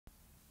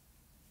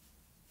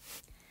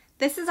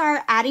this is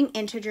our adding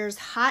integers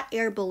hot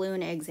air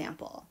balloon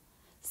example.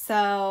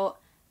 So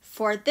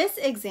for this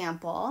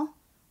example,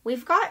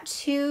 we've got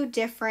two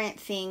different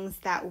things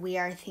that we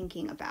are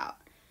thinking about.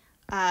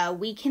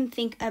 We can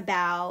think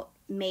about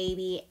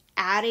maybe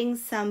adding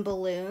some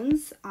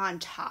balloons on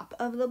top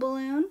of the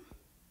balloon,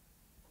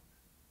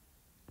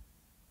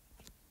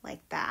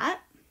 like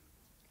that.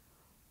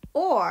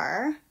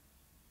 Or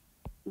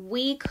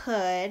we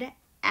could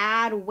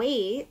add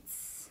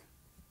weights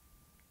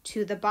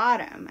to the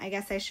bottom. I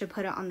guess I should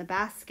put it on the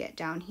basket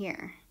down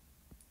here.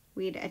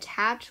 We'd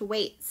attach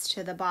weights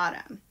to the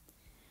bottom.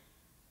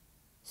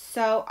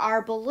 So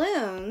our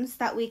balloons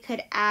that we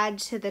could add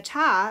to the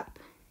top,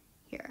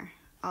 here,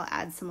 I'll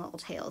add some little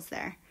tails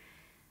there.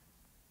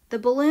 The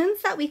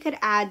balloons that we could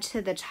add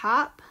to the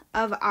top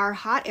of our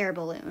hot air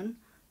balloon,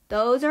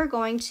 those are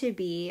going to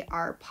be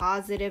our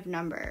positive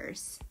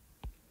numbers.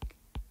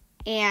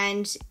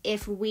 And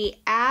if we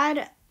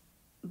add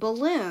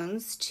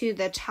balloons to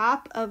the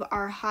top of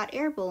our hot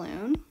air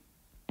balloon,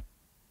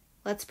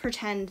 let's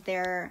pretend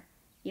they're,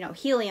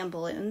 helium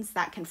balloons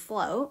that can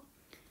float.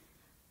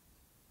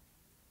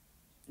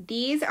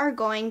 These are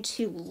going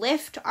to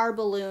lift our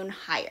balloon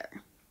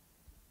higher,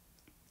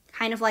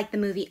 kind of like the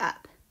movie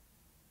Up.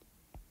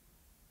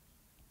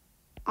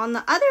 On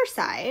the other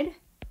side,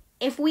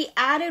 if we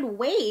added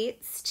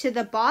weights to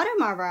the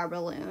bottom of our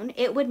balloon,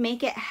 it would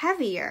make it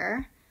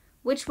heavier,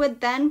 which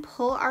would then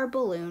pull our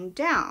balloon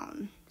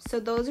down. So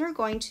those are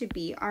going to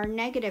be our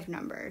negative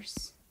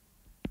numbers.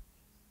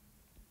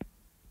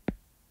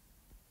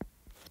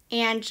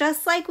 And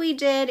just like we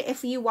did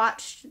if you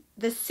watched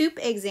the soup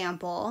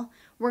example,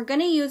 we're going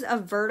to use a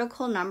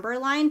vertical number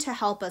line to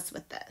help us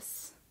with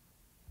this.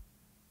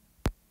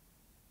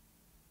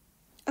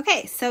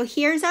 Okay, so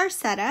here's our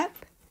setup.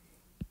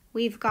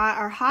 We've got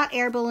our hot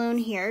air balloon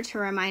here to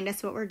remind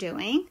us what we're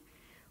doing.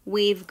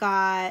 We've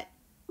got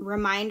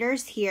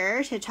reminders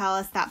here to tell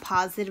us that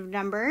positive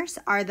numbers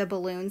are the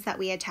balloons that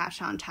we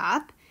attach on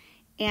top.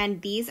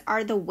 And these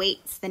are the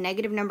weights. The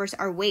negative numbers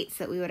are weights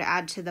that we would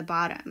add to the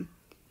bottom.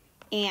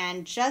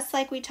 And just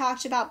like we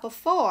talked about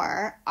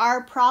before,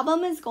 our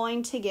problem is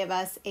going to give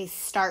us a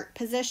start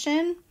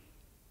position.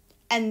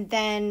 And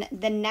then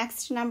the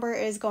next number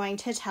is going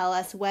to tell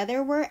us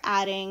whether we're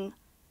adding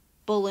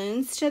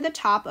balloons to the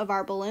top of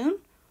our balloon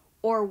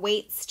or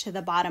weights to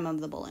the bottom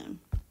of the balloon.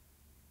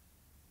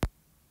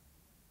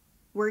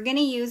 We're going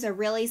to use a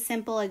really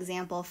simple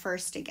example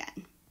first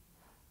again.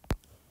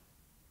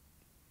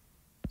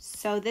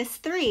 So this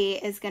 3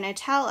 is going to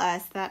tell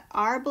us that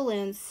our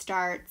balloon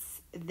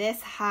starts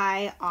this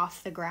high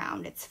off the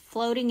ground. It's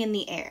floating in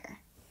the air.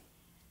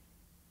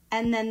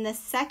 And then the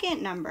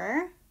second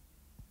number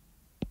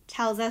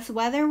tells us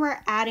whether we're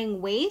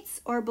adding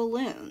weights or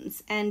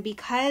balloons. And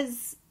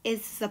because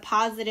it's a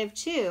positive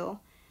 2,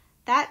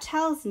 that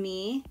tells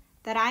me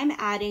that I'm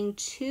adding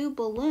 2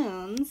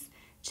 balloons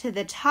to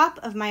the top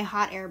of my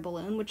hot air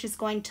balloon, which is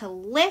going to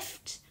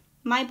lift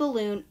my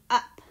balloon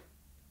up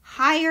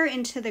higher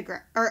into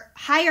the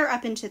higher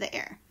up into the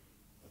air.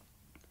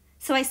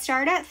 So I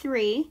start at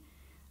 3.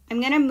 I'm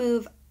going to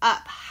move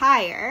up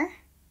higher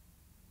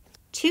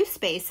 2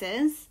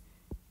 spaces,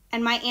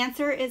 and my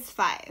answer is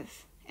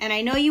 5. And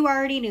I know you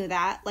already knew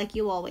that, like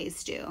you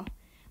always do.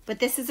 But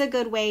this is a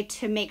good way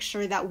to make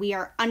sure that we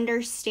are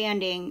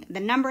understanding the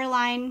number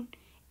line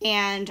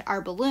and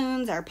our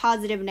balloons, our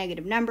positive,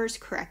 negative numbers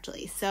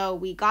correctly. So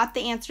we got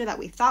the answer that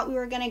we thought we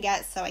were going to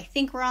get, so I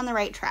think we're on the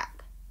right track.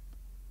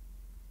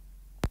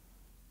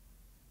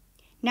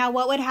 Now,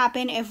 what would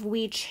happen if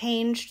we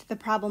changed the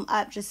problem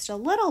up just a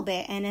little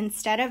bit and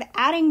instead of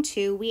adding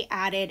 2, we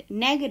added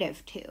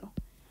negative 2?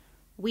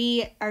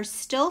 We are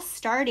still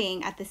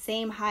starting at the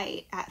same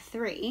height at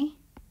 3.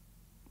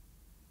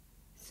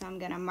 So I'm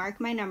going to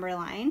mark my number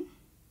line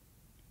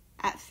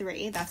at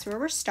 3. That's where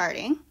we're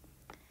starting.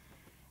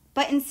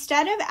 But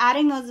instead of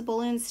adding those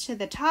balloons to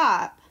the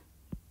top,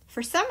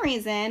 for some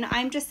reason,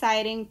 I'm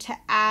deciding to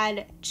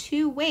add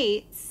 2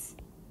 weights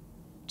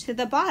to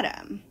the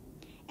bottom.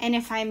 And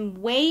if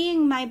I'm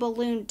weighing my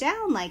balloon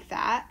down like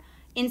that,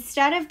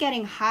 instead of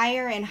getting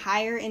higher and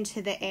higher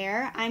into the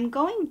air, I'm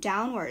going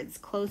downwards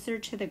closer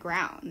to the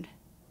ground.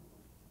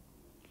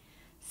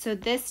 So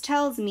this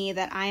tells me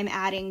that I'm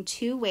adding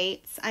 2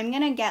 weights. I'm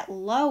going to get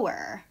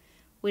lower,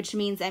 which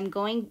means I'm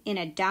going in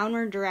a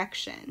downward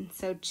direction.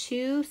 So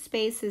 2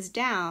 spaces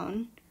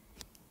down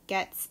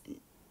gets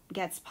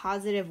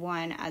positive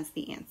 1 as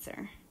the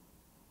answer.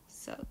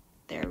 So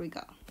there we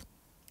go.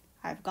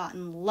 I've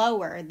gotten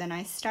lower than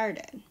I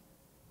started.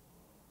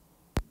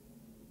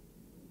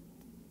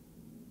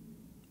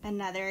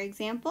 Another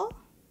example,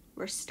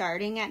 we're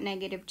starting at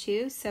negative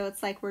 2, so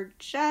it's like we're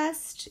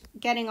just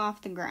getting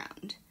off the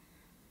ground.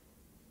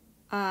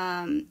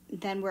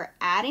 Then we're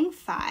adding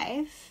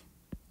 5.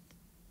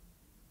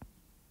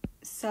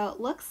 So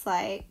it looks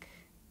like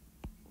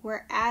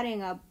we're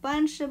adding a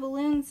bunch of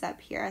balloons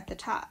up here at the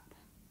top.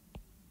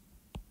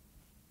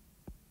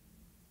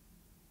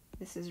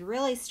 This is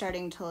really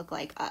starting to look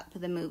like Up,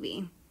 the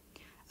movie.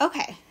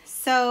 Okay,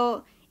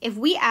 so if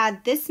we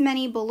add this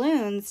many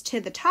balloons to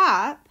the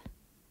top,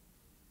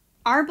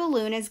 our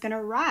balloon is going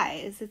to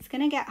rise. It's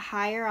going to get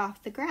higher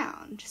off the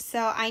ground.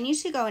 So I need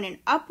to go in an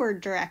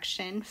upward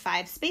direction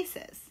 5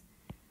 spaces.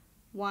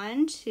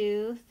 1,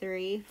 2,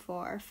 3,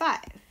 4, 5.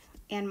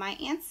 And my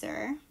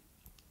answer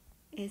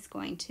is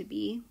going to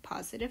be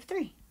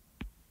 +3.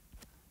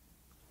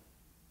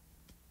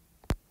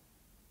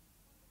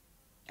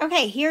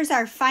 Okay, here's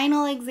our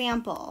final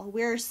example.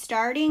 We're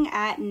starting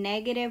at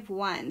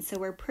 -1, so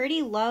we're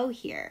pretty low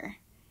here.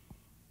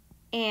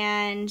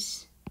 And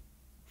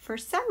for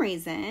some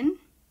reason,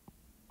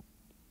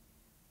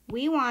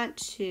 we want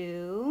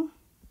to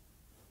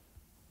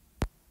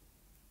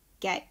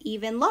get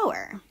even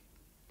lower,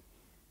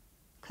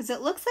 because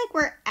it looks like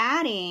we're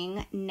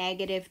adding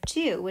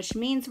 -2, which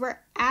means we're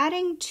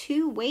adding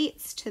 2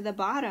 weights to the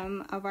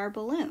bottom of our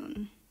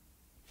balloon.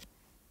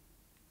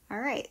 All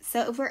right,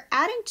 so if we're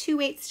adding 2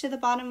 weights to the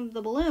bottom of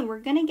the balloon,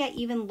 we're going to get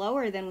even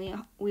lower than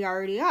we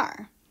already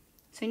are.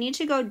 So I need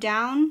to go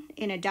down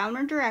in a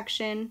downward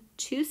direction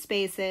 2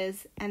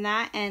 spaces, and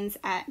that ends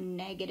at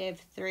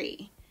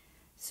 -3.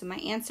 So my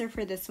answer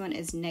for this one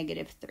is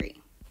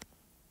 -3.